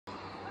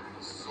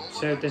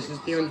So this is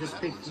the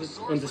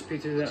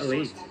Undisputed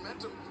Elite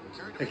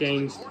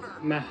against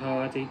Matt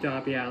Hardy,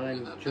 Darby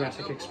Allin,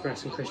 Jurassic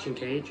Express and Christian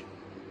Cage.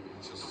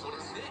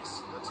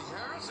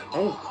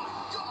 Oh!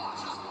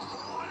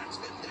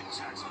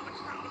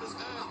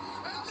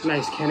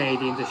 Nice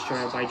Canadian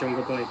destroyer by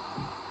Jungle Boy.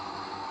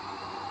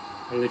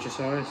 And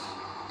Luchasaurus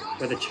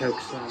with a choke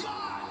slam.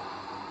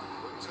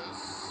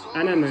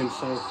 And a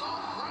moonsault.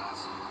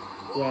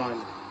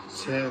 1,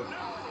 2.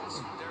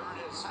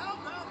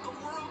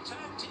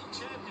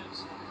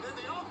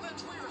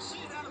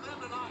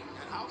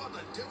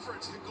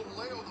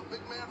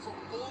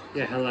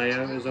 Yeah,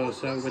 Haleo is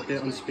also with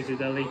the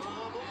Undisputed Elite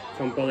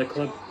from Bullet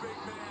Club.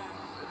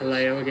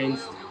 Haleo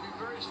against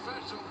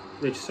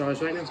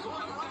Luchasaurus right now.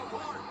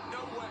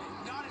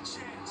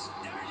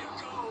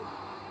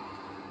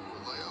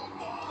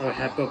 Oh, a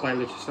headbutt by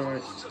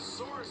Luchasaurus.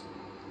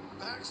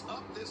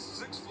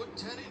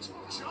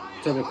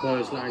 Double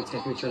clothesline,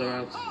 taking each other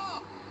out.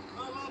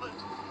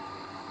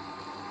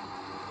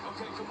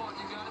 Okay, come on,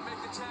 you gotta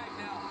make the tag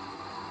now.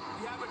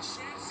 We have a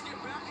chance to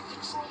get back in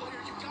control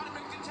here. You gotta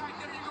make the tag.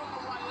 There you go,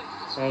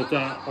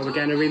 O'Reilly. Oh, we're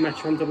getting a rematch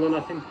from Double or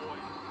Nothing.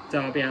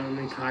 Darby Allin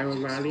and Kyle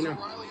O'Reilly now.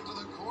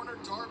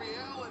 Darby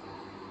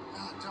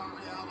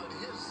Allin,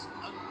 his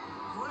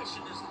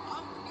aggression is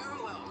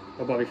unparalleled.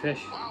 Oh, Bobby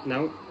Fish.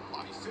 No.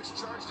 Bobby Fish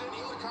charged in,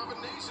 he's a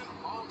combination.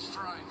 Long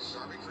strikes.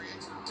 Darby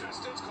creates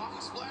distance.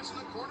 Coffin splash in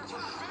the corner for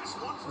Fish.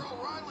 One for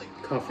O'Reilly.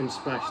 Coffin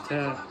splash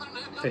to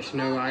Fish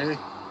and O'Reilly.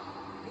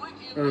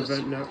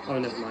 Over, no, oh,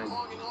 never mind.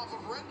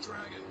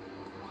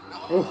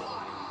 Oh!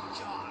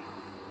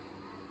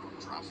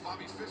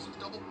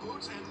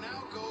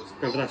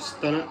 Go for that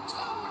stunner.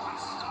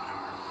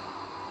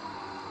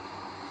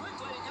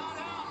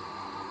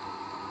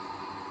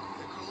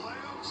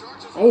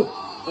 Oh!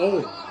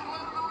 Oh!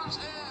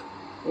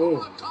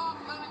 Oh!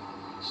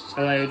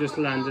 Haleo just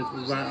landed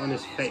right on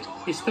his face.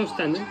 He's still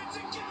standing.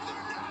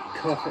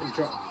 Coffin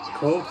dropped.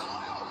 Caught.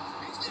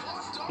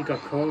 He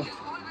got caught.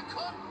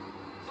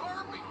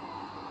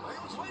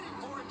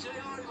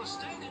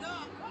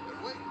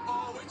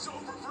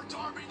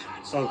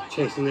 Oh,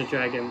 chasing the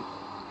dragon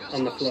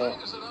on the floor.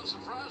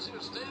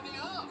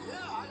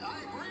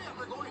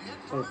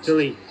 Oh,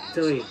 Dilly.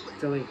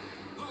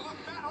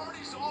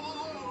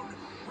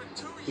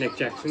 Nick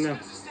Jackson now.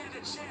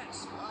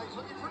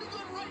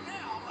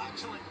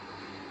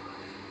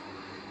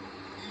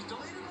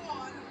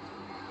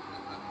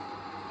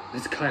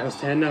 It's Kyle's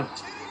turn now.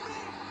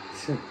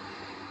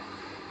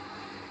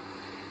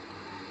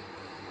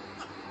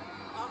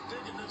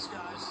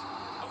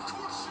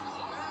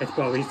 It's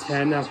Bobby's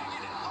turn now.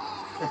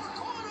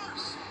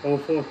 All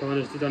four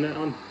corners they've done it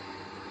on. There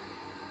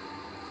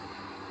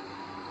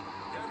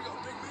we go,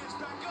 big man's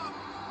back up.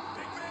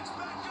 Big man's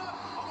back up.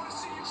 I want to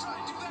see you try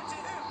and do that to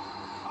him.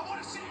 I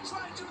want to see you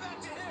try and do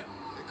that to him.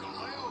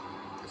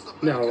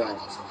 No way.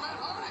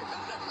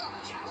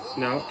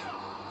 No.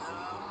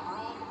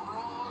 Wrong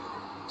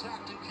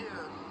tactic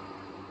here.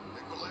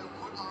 Nicolao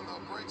put on the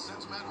brakes,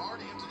 sends Matt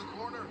Hardy into the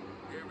corner.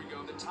 Here we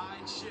go, the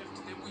tide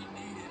shift that we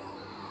needed.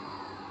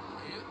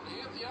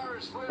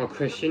 Oh,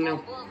 Christian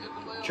now.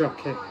 Drop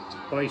kick.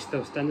 But he's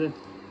still standing.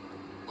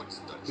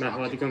 Matt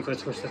Hardy going for a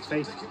twist of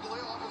fate.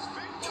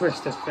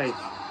 Twist of fate.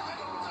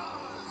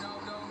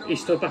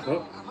 He's still back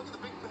up.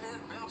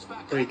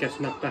 But he gets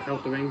knocked back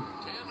out the ring.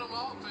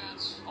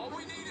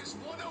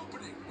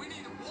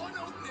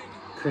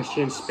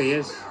 Christian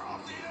spears.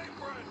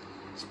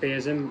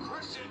 Spears him.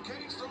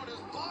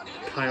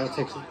 Kyle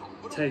takes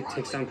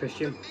down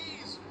Christian.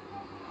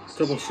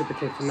 Double super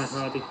kick from Matt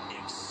Hardy.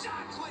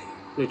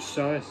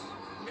 Luchasaurus.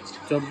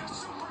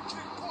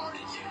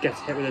 Gets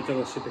hit with a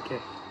double super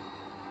kick.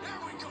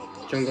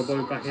 Jungle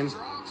Boy back in.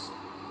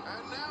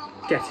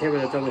 Gets hit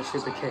with a double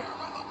super kick.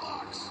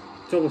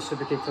 Double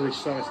super kick to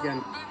Luchasaurus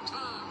again.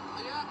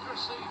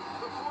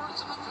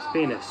 It's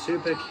been a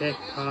super kick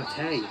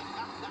party.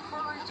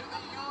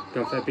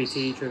 Going for a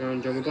BTE trigger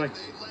on Jungle Boy.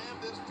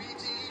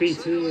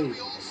 BTE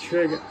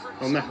trigger.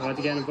 Oh, Matt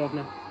Hardy getting involved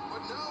now.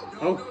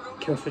 Oh,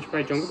 kill switch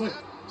by Jungle Boy.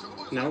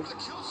 No.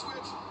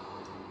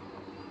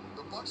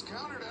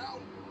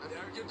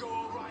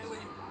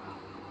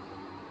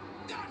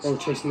 Oh,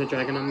 chasing the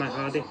dragon on Matt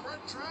Hardy.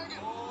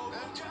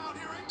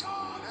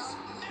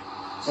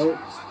 Oh,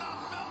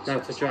 now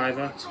to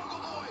driver.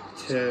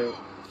 2,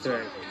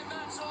 3.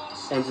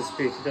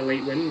 Undisputed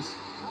Elite wins.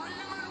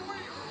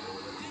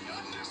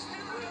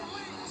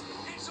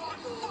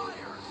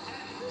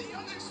 The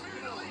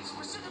Undisputed Elite,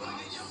 specifically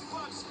the Young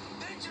Bucks,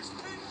 they just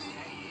pinned the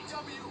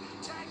AEW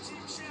Tag Team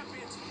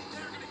Champions.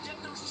 They're going to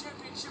get those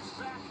championships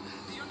back.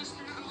 The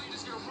Undisputed Elite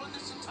is going to run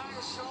this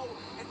entire show,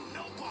 and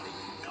nobody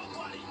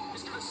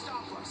is going to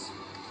stop us.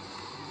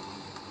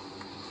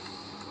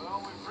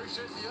 Well, we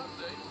appreciate the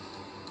update.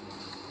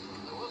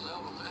 That was a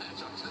hell of a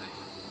match, I'll tell you.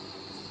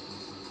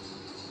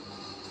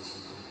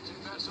 Too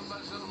bad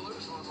somebody's going to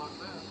lose one like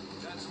that.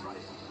 That's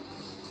right.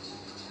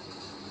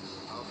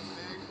 A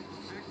big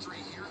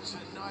victory here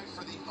tonight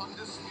for the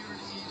Undisputed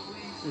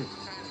Elite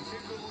and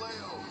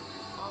Hikuleo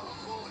of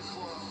Bullet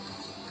Club.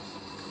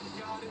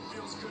 God, it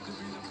feels good to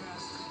be the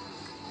best.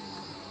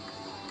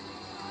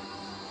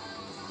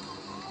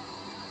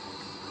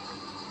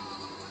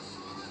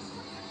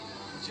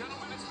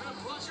 Gentlemen, it's been a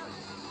pleasure.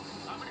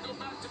 I'm going to go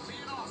back to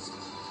being awesome.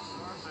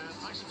 All right, man.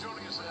 Thanks for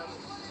joining us, Adam.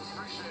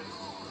 Appreciate it.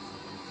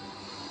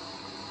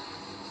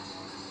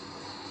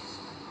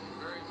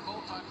 Very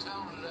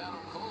multi-talented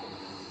Adam Cole.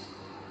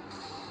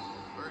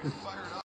 Very fired up.